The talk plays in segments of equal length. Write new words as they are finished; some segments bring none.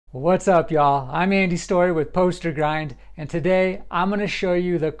What's up, y'all? I'm Andy Story with Poster Grind, and today I'm going to show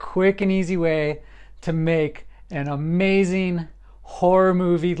you the quick and easy way to make an amazing horror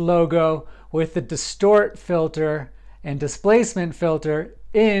movie logo with the Distort filter and displacement filter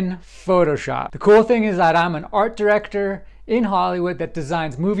in Photoshop. The cool thing is that I'm an art director in Hollywood that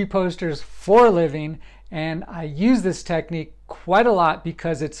designs movie posters for a living, and I use this technique quite a lot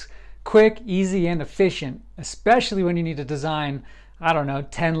because it's quick, easy, and efficient, especially when you need to design, I don't know,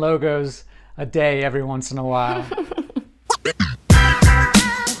 10 logos a day every once in a while.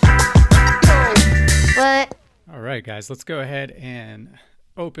 What? All right, guys, let's go ahead and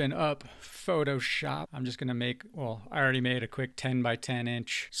open up Photoshop. I'm just gonna make, well, I already made a quick 10 by 10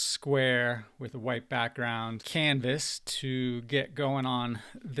 inch square with a white background canvas to get going on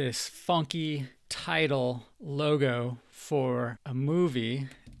this funky title logo for a movie.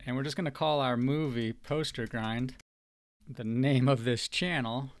 And we're just gonna call our movie Poster Grind, the name of this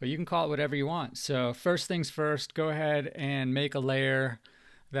channel, but you can call it whatever you want. So first things first, go ahead and make a layer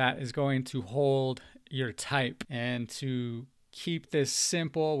that is going to hold your type. And to keep this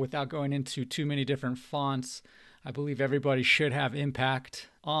simple without going into too many different fonts, I believe everybody should have Impact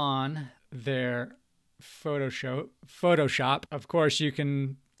on their Photoshop. Of course, you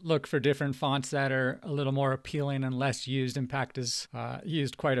can look for different fonts that are a little more appealing and less used. Impact is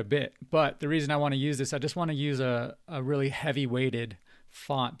used quite a bit. But the reason I want to use this, I just want to use a really heavy weighted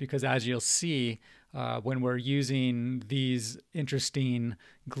font, because as you'll see, when we're using these interesting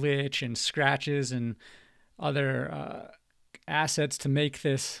glitch and scratches and other assets to make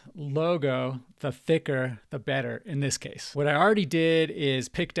this logo, the thicker, the better in this case. What I already did is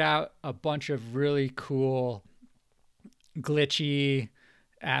picked out a bunch of really cool glitchy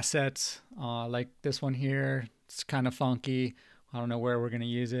assets, like this one here. It's kind of funky. I don't know where we're going to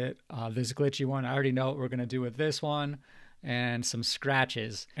use it. This glitchy one, I already know what we're going to do with this one, and some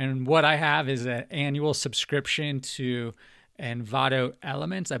scratches. And what I have is an annual subscription to Envato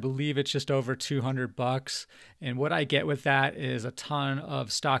Elements. I believe it's just over $200. And what I get with that is a ton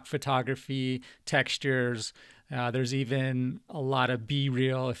of stock photography, textures. There's even a lot of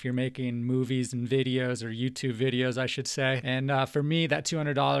B-reel if you're making movies and videos, or YouTube videos, I should say. And for me, that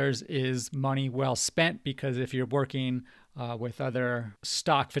 $200 is money well spent, because if you're working with other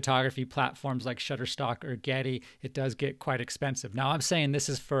stock photography platforms like Shutterstock or Getty, it does get quite expensive. Now, I'm saying this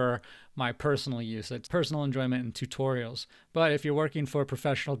is for my personal use. It's personal enjoyment and tutorials. But if you're working for a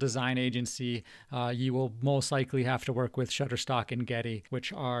professional design agency, you will most likely have to work with Shutterstock and Getty,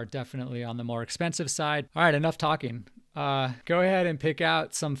 which are definitely on the more expensive side. All right, enough talking. Go ahead and pick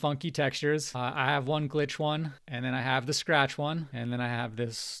out some funky textures. I have one glitch one, and then I have the scratch one, and then I have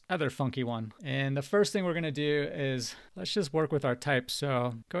this other funky one. And the first thing we're gonna do is, let's just work with our type.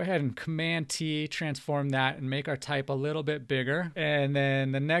 So go ahead and Command T, transform that, and make our type a little bit bigger. And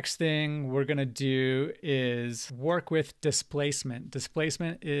then the next thing we're gonna do is work with displacement.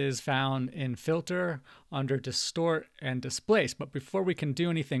 Displacement is found in Filter under Distort and Displace. But before we can do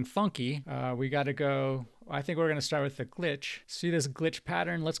anything funky, we gotta go, I think we're going to start with the glitch. See this glitch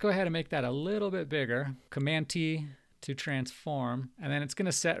pattern? Let's go ahead and make that a little bit bigger. Command T to transform. And then it's going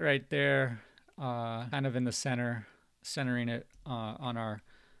to set right there, kind of in the center, centering it on our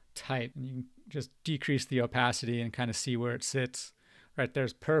type. And you can just decrease the opacity and kind of see where it sits. Right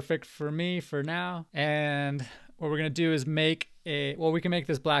there's perfect for me for now. And what we're going to do is make well, we can make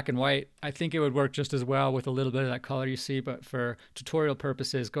this black and white. I think it would work just as well with a little bit of that color you see, but for tutorial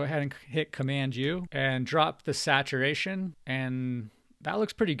purposes, go ahead and hit Command U and drop the saturation, and that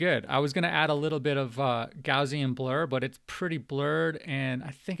looks pretty good. I was going to add a little bit of Gaussian blur, but it's pretty blurred, and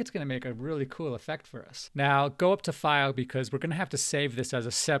I think it's going to make a really cool effect for us. Now, go up to File, because we're going to have to save this as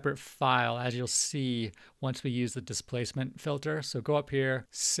a separate file, as you'll see once we use the displacement filter. So go up here,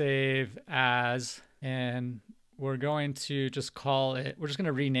 Save As, and we're going to just call it, we're just going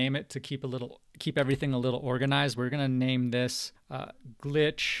to rename it to keep everything a little organized. We're going to name this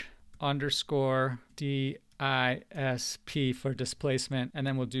glitch underscore DISP for displacement. And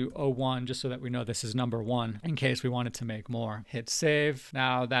then we'll do 01 just so that we know this is number 1 in case we wanted to make more. Hit save.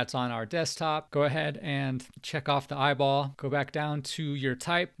 Now that's on our desktop. Go ahead and check off the eyeball. Go back down to your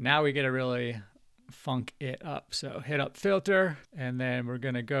type. Now we get to really funk it up. So hit up Filter, and then we're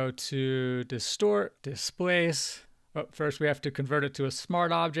going to go to Distort, Displace. Oh, first we have to convert it to a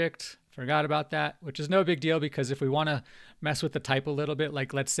smart object. Forgot about that, which is no big deal, because if we want to mess with the type a little bit,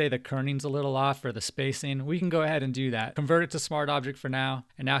 like let's say the kerning's a little off or the spacing, we can go ahead and do that. Convert it to smart object for now.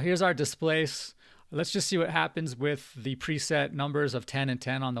 And now here's our Displace. Let's just see what happens with the preset numbers of 10 and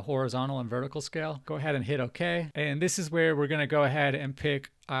 10 on the horizontal and vertical scale. Go ahead and hit OK. And this is where we're going to go ahead and pick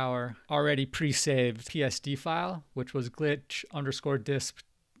our already pre-saved PSD file, which was glitch underscore disp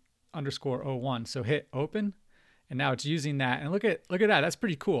underscore 01. So hit open. And now it's using that. And look at that. That's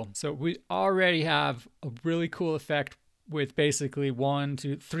pretty cool. So we already have a really cool effect with basically 1,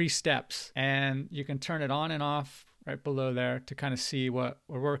 2, 3 steps. And you can turn it on and off right below there to kind of see what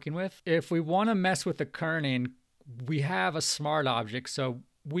we're working with. If we want to mess with the kerning, we have a smart object. So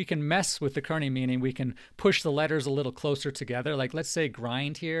we can mess with the kerning, meaning we can push the letters a little closer together. Like let's say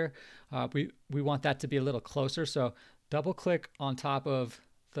grind here. We want that to be a little closer. So double click on top of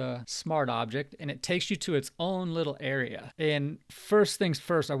the smart object and it takes you to its own little area. And first things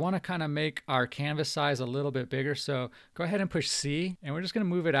first, I want to kind of make our canvas size a little bit bigger. So go ahead and push C, and we're just going to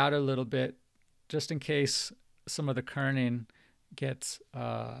move it out a little bit just in case some of the kerning gets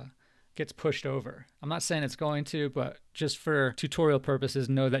pushed over. I'm not saying it's going to, but just for tutorial purposes,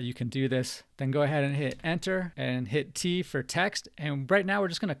 know that you can do this. Then go ahead and hit enter and hit T for text. And right now we're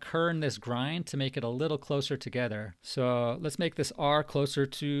just going to kern this grind to make it a little closer together. So let's make this R closer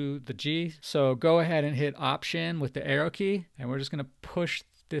to the G. So go ahead and hit Option with the arrow key, and we're just going to push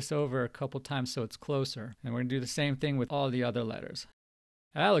this over a couple times so it's closer. And we're going to do the same thing with all the other letters.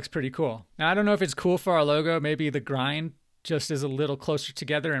 That looks pretty cool. Now I don't know if it's cool for our logo. Maybe the grind just is a little closer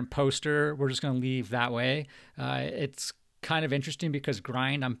together, and poster we're just going to leave that way. It's kind of interesting because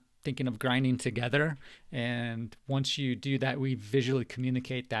grind, I'm thinking of grinding together, and once you do that, we visually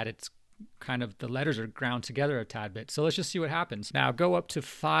communicate that it's kind of the letters are ground together a tad bit. So let's just see what happens. Now go up to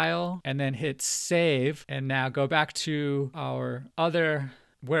File and then hit Save, and now go back to our other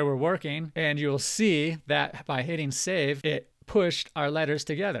where we're working, and you'll see that by hitting Save, it pushed our letters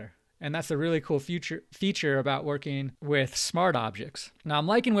together. And that's a really cool feature about working with smart objects. Now I'm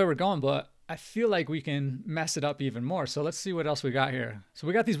liking where we're going, but I feel like we can mess it up even more. So let's see what else we got here. So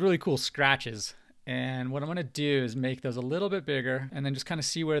we got these really cool scratches. And what I'm gonna do is make those a little bit bigger and then just kind of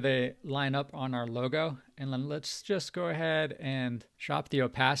see where they line up on our logo. And then let's just go ahead and drop the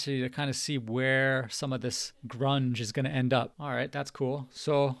opacity to kind of see where some of this grunge is gonna end up. All right, that's cool.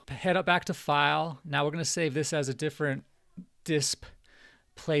 So head up back to File. Now we're gonna save this as a different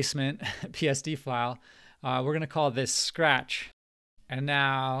displacement PSD file. We're going to call this scratch. And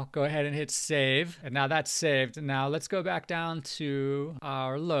now go ahead and hit save. And now that's saved. And now let's go back down to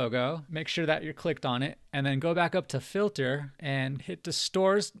our logo. Make sure that you're clicked on it. And then go back up to filter and hit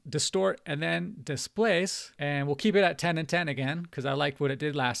distort and then displace. And we'll keep it at 10 and 10 again because I liked what it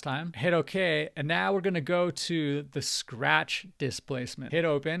did last time. Hit OK. And now we're going to go to the scratch displacement. Hit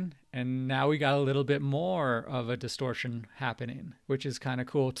open. And now we got a little bit more of a distortion happening, which is kind of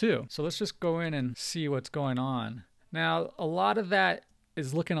cool too. So let's just go in and see what's going on. Now, a lot of that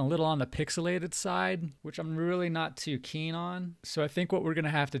is looking a little on the pixelated side, which I'm really not too keen on. So I think what we're gonna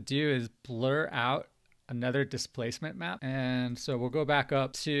have to do is blur out another displacement map. And so we'll go back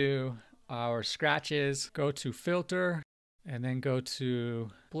up to our scratches, go to filter, and then go to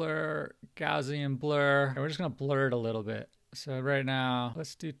blur, Gaussian blur. And we're just gonna blur it a little bit. So right now,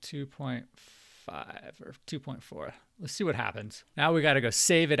 let's do 2.5 or 2.4. Let's see what happens. Now we got to go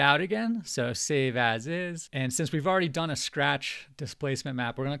save it out again. So save as is. And since we've already done a scratch displacement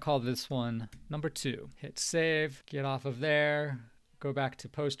map, we're going to call this one number 2. Hit save, get off of there, go back to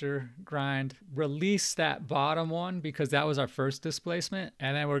poster, grind, release that bottom one because that was our first displacement.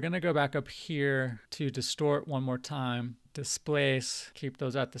 And then we're going to go back up here to distort one more time, displace, keep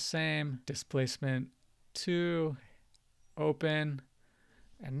those at the same, displacement 2, open.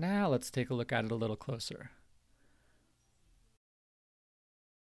 And now let's take a look at it a little closer.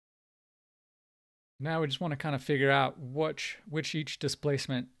 Now we just want to kind of figure out which each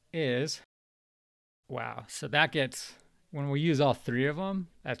displacement is. Wow, so that gets, when we use all 3 of them,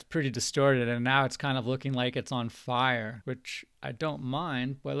 that's pretty distorted, and now it's kind of looking like it's on fire, which I don't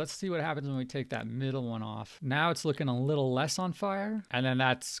mind, but let's see what happens when we take that middle one off. Now it's looking a little less on fire, and then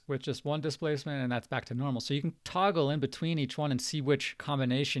that's with just one displacement, and that's back to normal. So you can toggle in between each one and see which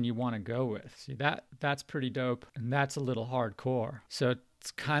combination you want to go with. See, that's pretty dope, and that's a little hardcore. So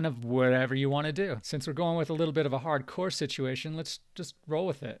it's kind of whatever you want to do. Since we're going with a little bit of a hardcore situation, let's just roll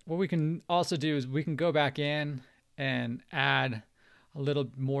with it. What we can also do is we can go back in and add a little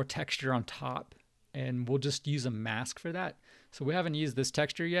more texture on top, and we'll just use a mask for that. So we haven't used this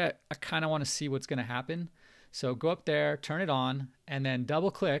texture yet. I kind of want to see what's going to happen. So go up there, turn it on, and then double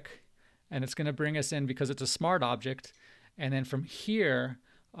click, and it's going to bring us in because it's a smart object. And then from here,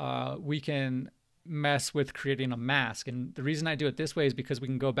 we can mess with creating a mask. And the reason I do it this way is because we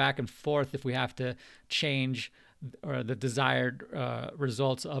can go back and forth if we have to change or the desired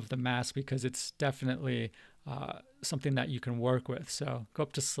results of the mask, because it's definitely something that you can work with. So go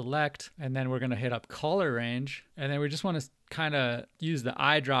up to select, and then we're going to hit up color range, and then we just want to kind of use the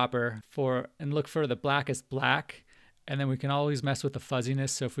eyedropper and look for the blackest black, And then we can always mess with the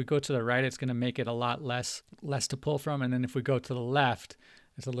fuzziness. So if we go to the right, it's going to make it a lot less to pull from. And then if we go to the left,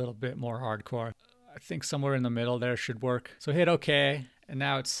 it's a little bit more hardcore. I think somewhere in the middle there should work. So hit OK. And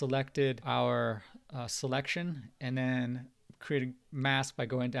now it's selected our selection, and then create a mask by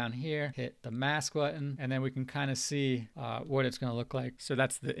going down here, hit the mask button, and then we can kind of see what it's going to look like. So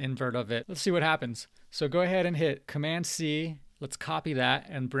that's the invert of it. Let's see what happens. So go ahead and hit Command C. Let's copy that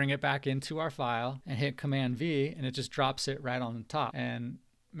and bring it back into our file, and hit Command V, and it just drops it right on the top. And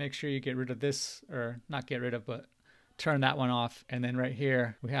make sure you get rid of this, or not get rid of, but turn that one off. And then right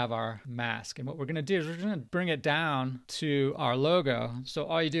here we have our mask, and what we're going to do is we're going to bring it down to our logo. So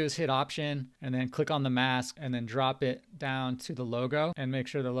all you do is hit Option and then click on the mask and then drop it down to the logo and make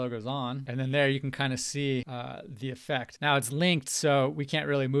sure the logo's on, and then there you can kind of see the effect. Now it's linked, so we can't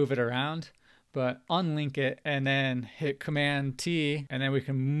really move it around, but unlink it and then hit Command T, and then we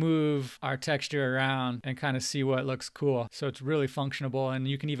can move our texture around and kind of see what looks cool. So it's really functionable, and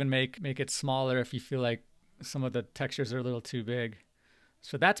you can even make it smaller if you feel like some of the textures are a little too big.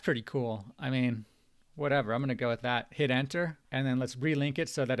 So that's pretty cool. I mean, whatever, I'm gonna go with that. Hit enter, and then let's relink it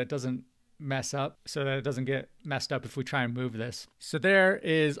so that it doesn't mess up, so that it doesn't get messed up if we try and move this. So there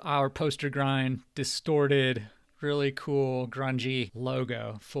is our poster grind distorted, really cool grungy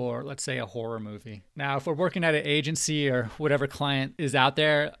logo for, let's say, a horror movie. Now if we're working at an agency or whatever client is out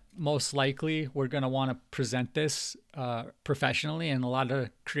there, most likely we're going to want to present this professionally, and a lot of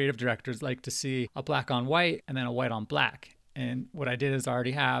creative directors like to see a black on white and then a white on black. And what I did is I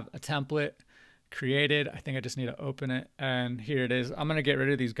already have a template created. I think I just need to open it, and here it is. I'm going to get rid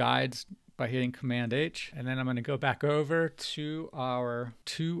of these guides by hitting Command H, and then I'm going to go back over to our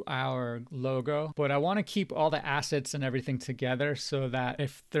logo, but I want to keep all the assets and everything together so that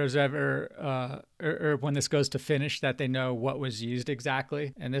if there's ever or when this goes to finish, that they know what was used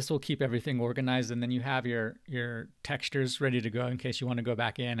exactly. And this will keep everything organized, and then you have your textures ready to go in case you want to go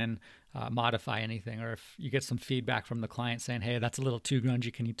back in and modify anything, or if you get some feedback from the client saying, hey, that's a little too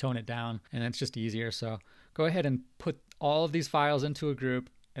grungy, can you tone it down? And it's just easier. So go ahead and put all of these files into a group,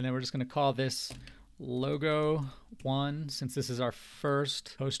 and then we're just going to call this logo 1, since this is our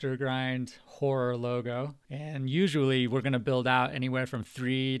first poster grind horror logo. And usually we're going to build out anywhere from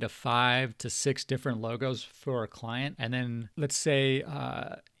 3 to 5 to 6 different logos for a client. And then let's say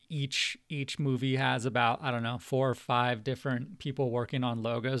each movie has about, I don't know, 4 or 5 different people working on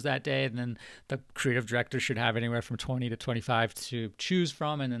logos that day, and then the creative director should have anywhere from 20 to 25 to choose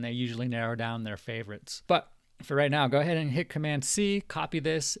from, and then they usually narrow down their favorites. But for right now, go ahead and hit Command C, copy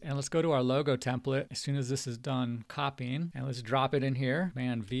this, and let's go to our logo template as soon as this is done copying, and let's drop it in here,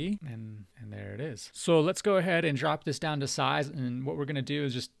 Command V, and there it is. So let's go ahead and drop this down to size, and what we're going to do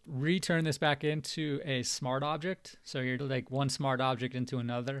is just return this back into a smart object. So you're like one smart object into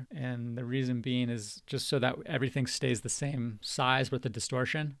another, and the reason being is just so that everything stays the same size with the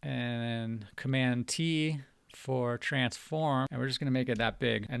distortion. And Command T for transform, and we're just going to make it that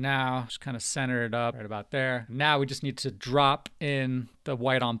big. And now just kind of center it up right about there. Now we just need to drop in the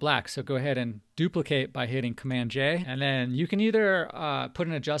white on black. So go ahead and duplicate by hitting Command J, and then you can either put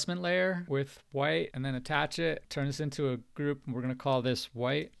an adjustment layer with white and then attach it, turn this into a group, and we're going to call this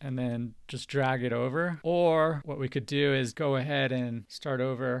white, and then just drag it over. Or what we could do is go ahead and start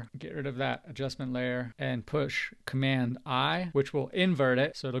over, get rid of that adjustment layer, and push Command I, which will invert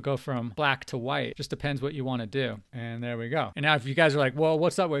it, so it'll go from black to white. Just depends what you want to do. And there we go. And now if you guys are like, well,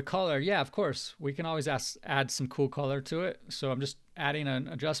 what's up with color? Yeah, of course, we can always add some cool color to it. So I'm just adding an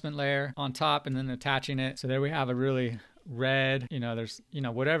adjustment layer on top and then attaching it. So there we have a really red, there's,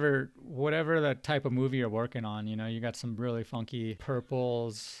 whatever the type of movie you're working on, you got some really funky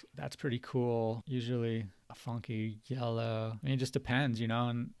purples. That's pretty cool. Usually a funky yellow. I mean, it just depends,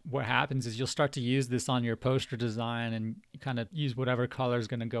 and what happens is you'll start to use this on your poster design, and you kind of use whatever color is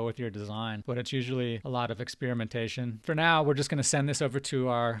going to go with your design, but it's usually a lot of experimentation. For now, we're just going to send this over to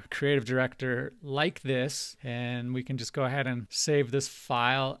our creative director like this, and we can just go ahead and save this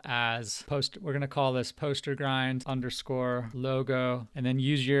file as poster. We're going to call this poster grind _ logo, and then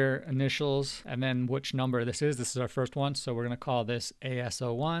use your initials and then which number this is. This is our first one, so we're going to call this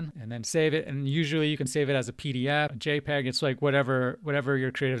AS01, and then save it. And usually you can save it as a PDF, a JPEG. It's like whatever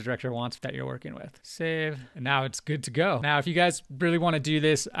your creative director wants that you're working with. Save, and now it's good to go. Now, if you guys really want to do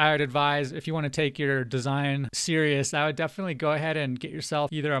this, I would advise, if you want to take your design serious, I would definitely go ahead and get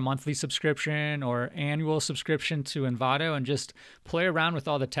yourself either a monthly subscription or annual subscription to Envato and just play around with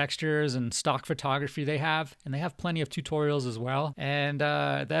all the textures and stock photography they have. And they have plenty of tutorials as well. And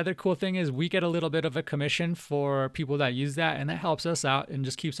the other cool thing is we get a little bit of a commission for people that use that, and that helps us out and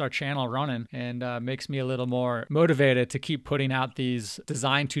just keeps our channel running and makes me a little more motivated to keep putting out these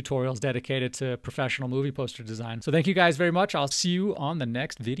design tutorials dedicated to professional movie poster design. So thank you guys very much. I'll see you on the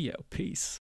next video. Peace.